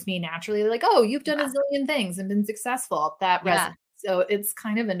gravitate towards me naturally. They're like, oh, you've done a zillion things and been successful. That Yeah. resonates. So it's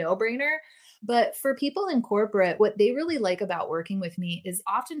kind of a no-brainer. But for people in corporate, what they really like about working with me is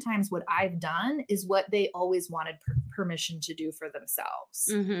oftentimes what I've done is what they always wanted permission to do for themselves.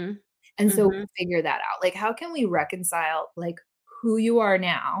 Mm-hmm. And so we figure that out. Like, how can we reconcile like who you are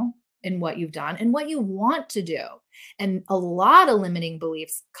now and what you've done and what you want to do? And a lot of limiting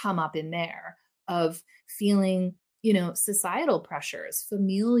beliefs come up in there of feeling, societal pressures,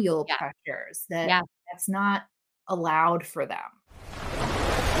 familial pressures that's not allowed for them.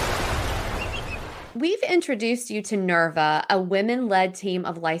 We've introduced you to Nirva, a women-led team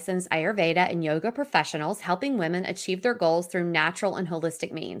of licensed Ayurveda and yoga professionals helping women achieve their goals through natural and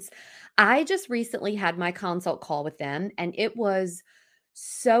holistic means. I just recently had my consult call with them, and it was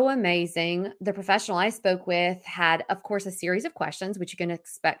so amazing. The professional I spoke with had, of course, a series of questions, which you can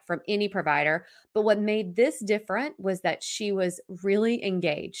expect from any provider. But what made this different was that she was really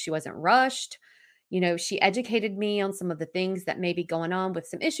engaged. She wasn't rushed. She educated me on some of the things that may be going on with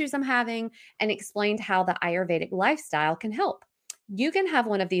some issues I'm having and explained how the Ayurvedic lifestyle can help. You can have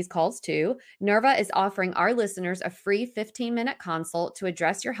one of these calls too. Nirva is offering our listeners a free 15-minute consult to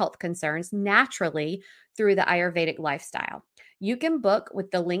address your health concerns naturally through the Ayurvedic lifestyle. You can book with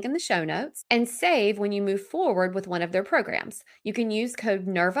the link in the show notes and save when you move forward with one of their programs. You can use code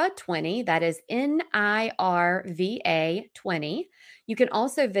NIRVA20, that is NIRVA20. You can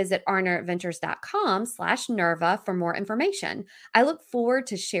also visit arnerventures.com/Nirva for more information. I look forward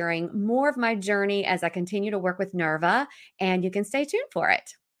to sharing more of my journey as I continue to work with Nirva, and you can stay tuned for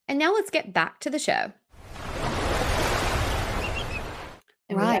it. And now let's get back to the show.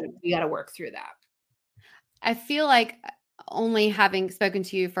 And we got to work through that. I feel like only having spoken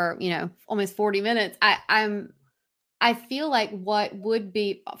to you for, almost 40 minutes, I feel like what would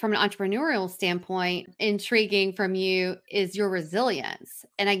be, from an entrepreneurial standpoint, intriguing from you is your resilience.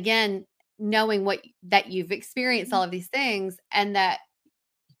 And again, knowing that you've experienced all of these things and that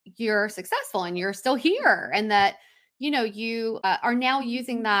you're successful and you're still here and that, you are now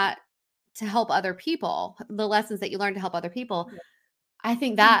using that to help other people, the lessons that you learned to help other people. I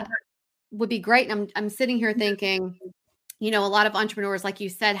think that would be great. And I'm sitting here thinking, a lot of entrepreneurs, like you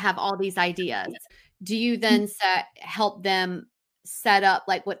said, have all these ideas. Do you then help them set up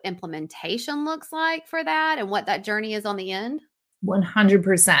like what implementation looks like for that and what that journey is on the end?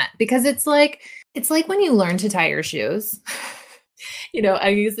 100%. Because it's like when you learn to tie your shoes. I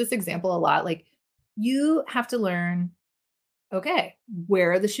use this example a lot. Like, you have to learn, okay,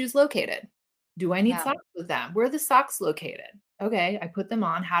 where are the shoes located? Do I need socks with them? Where are the socks located? Okay, I put them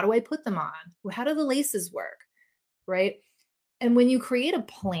on. How do I put them on? How do the laces work? Right? And when you create a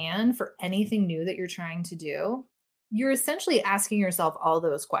plan for anything new that you're trying to do, you're essentially asking yourself all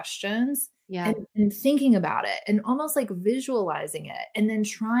those questions and thinking about it and almost like visualizing it and then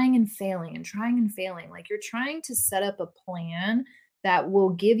trying and failing. Like, you're trying to set up a plan that will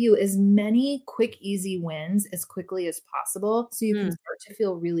give you as many quick, easy wins as quickly as possible so you can start to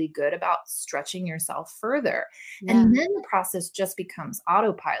feel really good about stretching yourself further. Yeah. And then the process just becomes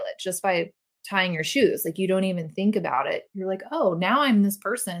autopilot just by tying your shoes. Like, you don't even think about it. You're like, oh, now I'm this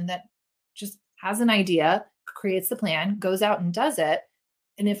person that just has an idea, creates the plan, goes out and does it.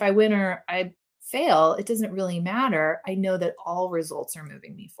 And if I win or I fail, it doesn't really matter. I know that all results are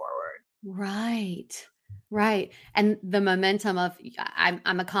moving me forward. Right. And the momentum of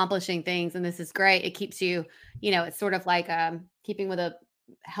I'm accomplishing things and this is great. It keeps you, it's sort of like keeping with a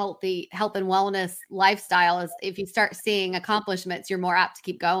healthy health and wellness lifestyle. Is if you start seeing accomplishments, you're more apt to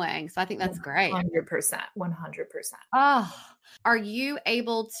keep going. So I think that's great. 100%. Oh, are you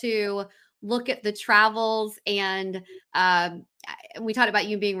able to look at the travels and we talked about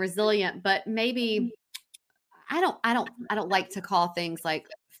you being resilient, but maybe I don't like to call things like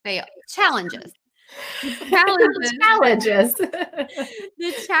challenges. Challenges.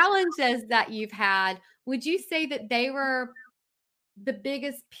 The challenges that you've had, would you say that they were the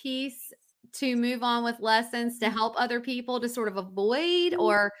biggest piece to move on with lessons to help other people to sort of avoid,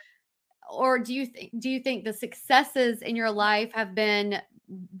 or do you think the successes in your life have been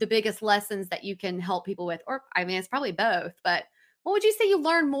the biggest lessons that you can help people with? Or I mean, it's probably both, but what would you say you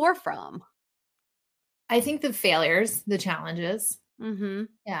learned more from? I think the failures, the challenges. Mm-hmm.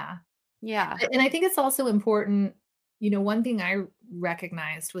 Yeah. Yeah. And I think it's also important, one thing I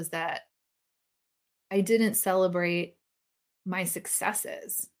recognized was that I didn't celebrate my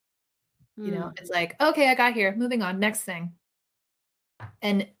successes. Mm. It's like, okay, I got here, moving on, next thing.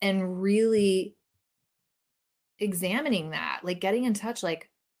 And really examining that, like getting in touch, like,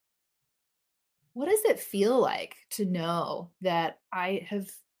 what does it feel like to know that I have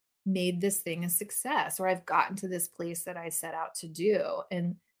made this thing a success or I've gotten to this place that I set out to do?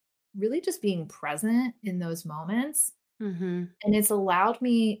 And really just being present in those moments. Mm-hmm. And it's allowed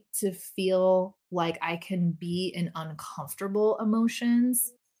me to feel like I can be in uncomfortable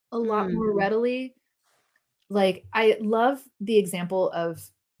emotions a lot Mm. more readily. Like, I love the example of,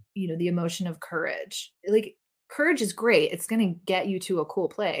 the emotion of courage. Like, courage is great. It's going to get you to a cool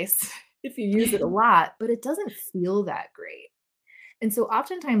place if you use it a lot, but it doesn't feel that great. And so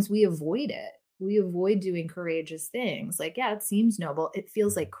oftentimes we avoid it. We avoid doing courageous things. Like, yeah, it seems noble. It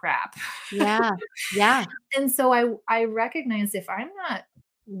feels like crap. Yeah. Yeah. And so I recognize if I'm not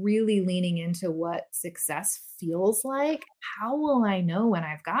really leaning into what success feels like, how will I know when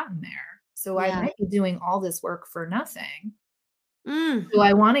I've gotten there? So I Yeah. might be doing all this work for nothing. Mm. So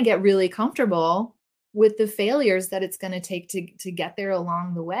I want to get really comfortable with the failures that it's going to take to get there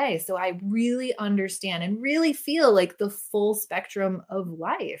along the way. So I really understand and really feel like the full spectrum of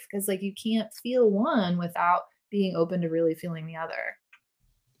life, because like you can't feel one without being open to really feeling the other.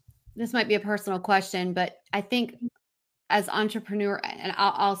 This might be a personal question, but I think as entrepreneur, and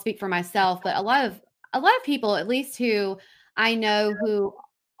I'll speak for myself, but a lot of people, at least who I know who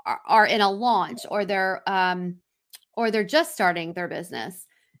are in a launch or they're just starting their business,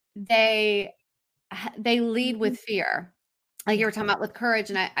 they lead with fear, like you were talking about with courage.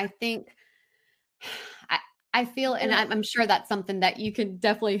 And I think I, I feel, and I'm sure that's something that you can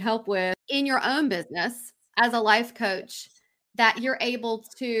definitely help with in your own business as a life coach, that you're able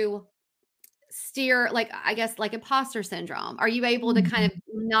to steer, like, I guess, like imposter syndrome. Are you able to kind of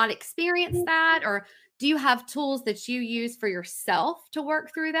not experience that? Or do you have tools that you use for yourself to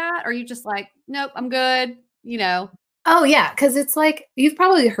work through that? Or are you just like, nope, I'm good, Oh, yeah, because it's like you've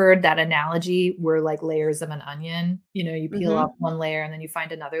probably heard that analogy where like layers of an onion, you peel off one layer and then you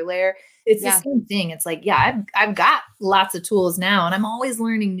find another layer. It's the Yeah. same thing. It's like, yeah, I've got lots of tools now and I'm always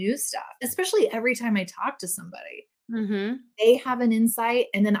learning new stuff, especially every time I talk to somebody. Mm-hmm. They have an insight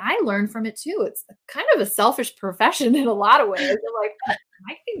and then I learn from it too. It's kind of a selfish profession in a lot of ways. I'm like, am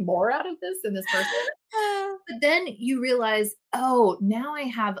I getting more out of this than this person? But then you realize, oh, now I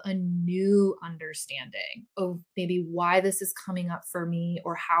have a new understanding of maybe why this is coming up for me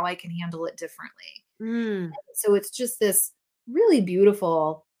or how I can handle it differently. Mm. So it's just this really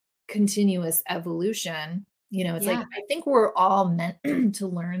beautiful continuous evolution. It's like, Yeah. I think we're all meant to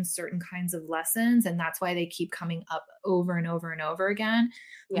learn certain kinds of lessons. And that's why they keep coming up over and over and over again.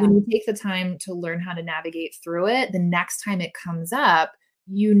 Yeah. When you take the time to learn how to navigate through it, the next time it comes up,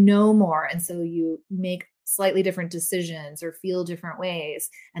 you know more. And so you make slightly different decisions or feel different ways.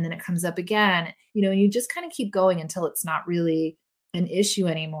 And then it comes up again, and you just kind of keep going until it's not really an issue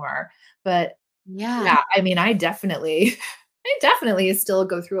anymore. But Yeah. yeah, I mean, I definitely still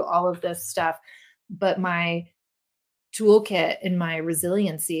go through all of this stuff, but my toolkit and my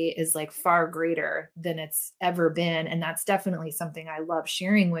resiliency is like far greater than it's ever been. And that's definitely something I love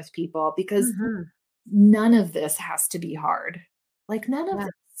sharing with people because Mhm. none of this has to be hard. Like none of Yeah.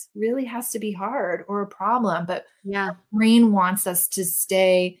 this really has to be hard or a problem, but Yeah. brain wants us to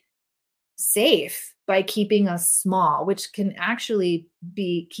stay safe by keeping us small, which can actually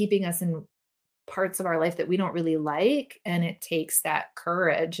be keeping us in parts of our life that we don't really like. And it takes that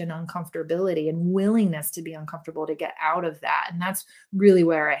courage and uncomfortability and willingness to be uncomfortable to get out of that. And that's really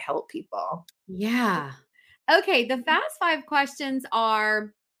where I help people. Yeah. Okay. The fast 5 questions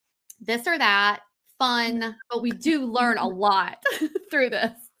are this or that, fun, but we do learn a lot through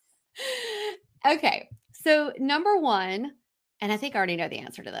this. Okay. So, number 1, and I think I already know the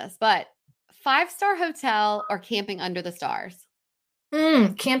answer to this, but 5-star hotel or camping under the stars?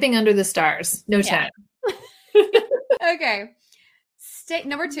 Camping under the stars. No Yeah. tent. Okay.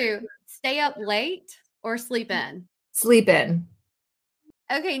 Number 2, stay up late or sleep in? Sleep in.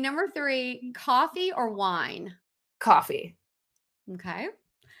 Okay. Number 3, coffee or wine? Coffee. Okay.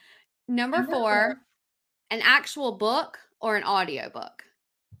 Number 4, an actual book or an audiobook?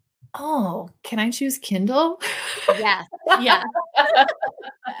 Oh, can I choose Kindle? Yes. Yeah.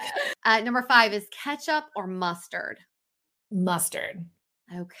 Number 5 is ketchup or mustard? Mustard.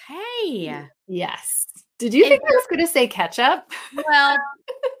 Okay. Yes. Did you And- think I was going to say ketchup? Well,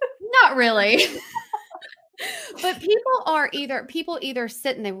 not really. But people either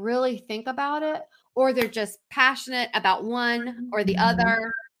sit and they really think about it, or they're just passionate about one or the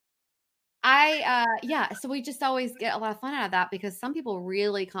other. So we just always get a lot of fun out of that because some people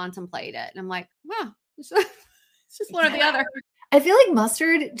really contemplate it. And I'm like, wow, it's just one or the other. I feel like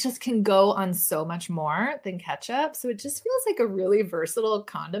mustard just can go on so much more than ketchup. So it just feels like a really versatile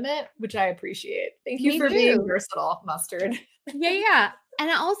condiment, which I appreciate. Thank you for being versatile, mustard. Yeah. And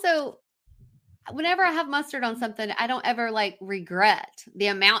I also, whenever I have mustard on something, I don't ever like regret the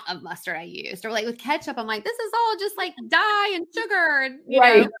amount of mustard I used. Or like with ketchup, I'm like, this is all just like dye and sugar. And, you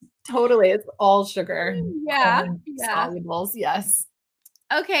know. Totally. It's all sugar. Yeah. Solubles. Yes.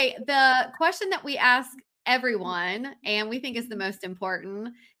 Okay. The question that we ask everyone, and we think is the most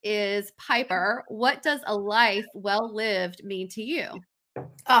important, is Piper, what does a life well lived mean to you?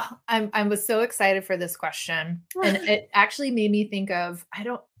 Oh, I was so excited for this question. And it actually made me think of, I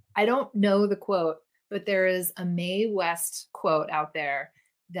don't know the quote, but there is a Mae West quote out there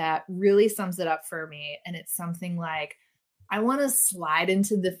that really sums it up for me. And it's something like, I want to slide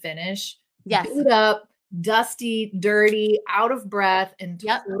into the finish, beat up, dusty, dirty, out of breath, and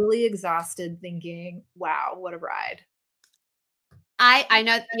totally exhausted, thinking, wow, what a ride. I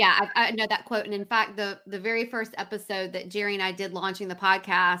know. Yeah, I know that quote. And in fact, the very first episode that Jerry and I did launching the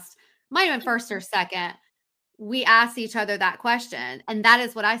podcast, might have been first or second, we asked each other that question. And that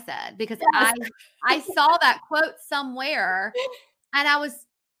is what I said, because I saw that quote somewhere and I was,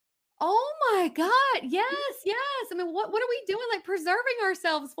 oh my God. Yes. I mean, what are we doing? Like preserving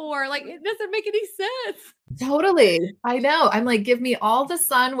ourselves for? Like, it doesn't make any sense. Totally. I know. I'm like, give me all the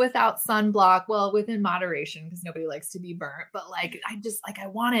sun without sunblock. Well, within moderation, because nobody likes to be burnt. But like, I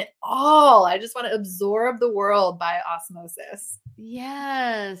want it all. I just want to absorb the world by osmosis.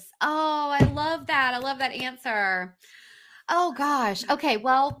 Yes. Oh, I love that. I love that answer. Oh gosh. Okay.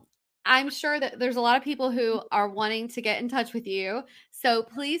 Well, I'm sure that there's a lot of people who are wanting to get in touch with you. So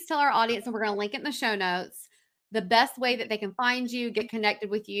please tell our audience, and we're going to link it in the show notes, the best way that they can find you, get connected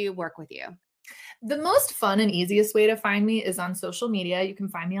with you, work with you. The most fun and easiest way to find me is on social media. You can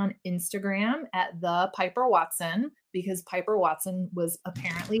find me on Instagram at the Piper Watson, because Piper Watson was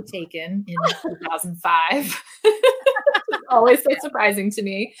apparently taken in 2005. Always so surprising to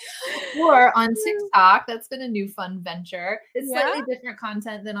me. Or on TikTok, that's been a new fun venture. It's slightly different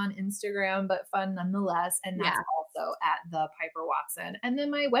content than on Instagram, but fun nonetheless. And that's also at the Piper Watson. And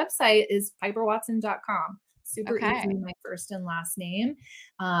then my website is piperwatson.com. Super easy, my first and last name.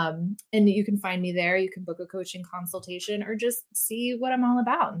 And you can find me there. You can book a coaching consultation or just see what I'm all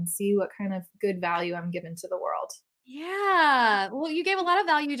about and see what kind of good value I'm giving to the world. Yeah. Well, you gave a lot of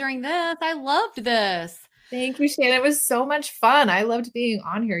value during this. I loved this. Thank you, Shannon. It was so much fun. I loved being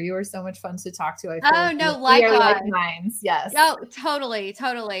on here. You were so much fun to talk to. Likewise. Like minds. Yes. Oh, totally.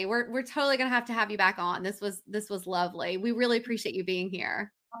 We're totally gonna have to have you back on. This was lovely. We really appreciate you being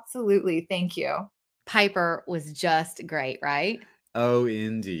here. Absolutely. Thank you. Piper was just great, right? Oh,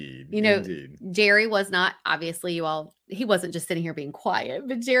 indeed. Indeed. Jerry was not, obviously, he wasn't just sitting here being quiet,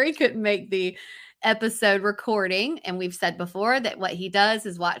 but Jerry couldn't make the episode recording. And we've said before that what he does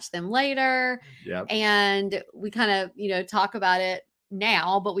is watch them later. Yep. And we kind of, talk about it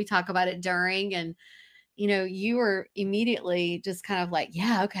now, but we talk about it during. And, you were immediately just kind of like,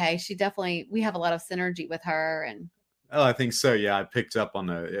 yeah, okay. We have a lot of synergy with her. And oh, I think so. Yeah, I picked up on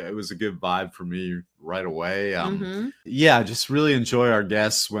it was a good vibe for me right away. Mm-hmm. Yeah, I just really enjoy our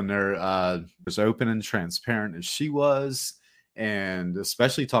guests when they're as open and transparent as she was, and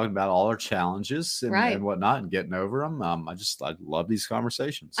especially talking about all her challenges and whatnot and getting over them. I love these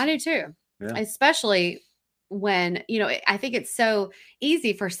conversations. I do too. Yeah. Especially when, I think it's so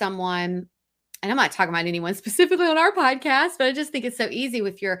easy for someone, and I'm not talking about anyone specifically on our podcast, but I just think it's so easy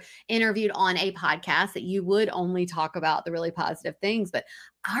if you're interviewed on a podcast that you would only talk about the really positive things. But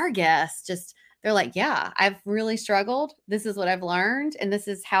our guests they're like, yeah, I've really struggled. This is what I've learned. And this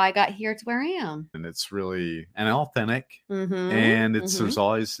is how I got here to where I am. And it's really authentic. Mm-hmm. And it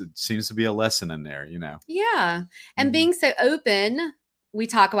seems to be a lesson in there, Yeah. And being so open, we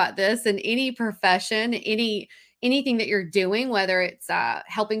talk about this in any profession, anything that you're doing, whether it's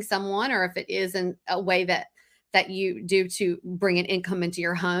helping someone or if it is in a way that you do to bring an income into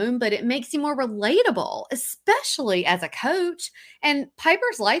your home, but it makes you more relatable, especially as a coach. And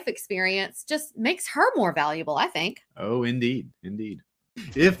Piper's life experience just makes her more valuable, I think. Oh, indeed. Indeed.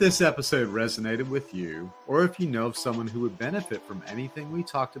 If this episode resonated with you, or if you know of someone who would benefit from anything we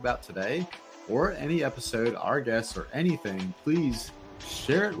talked about today, or any episode, our guests, or anything, please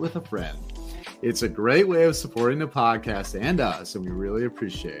share it with a friend. It's a great way of supporting the podcast and us, and we really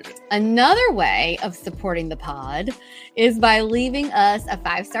appreciate it. Another way of supporting the pod is by leaving us a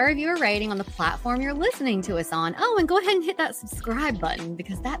 5-star review or rating on the platform you're listening to us on. Oh, and go ahead and hit that subscribe button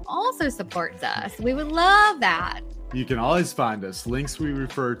because that also supports us. We would love that. You can always find us, links we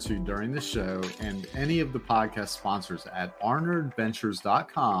refer to during the show, and any of the podcast sponsors at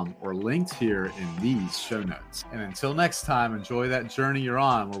ournerdventures.com or linked here in these show notes. And until next time, enjoy that journey you're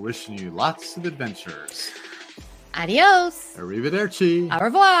on. We're wishing you lots of adventures. Adios. Arrivederci. Au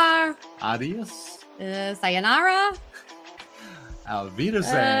revoir. Adios. Sayonara. Auf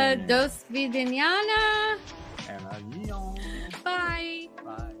Wiedersehen. Dos vidaniana. And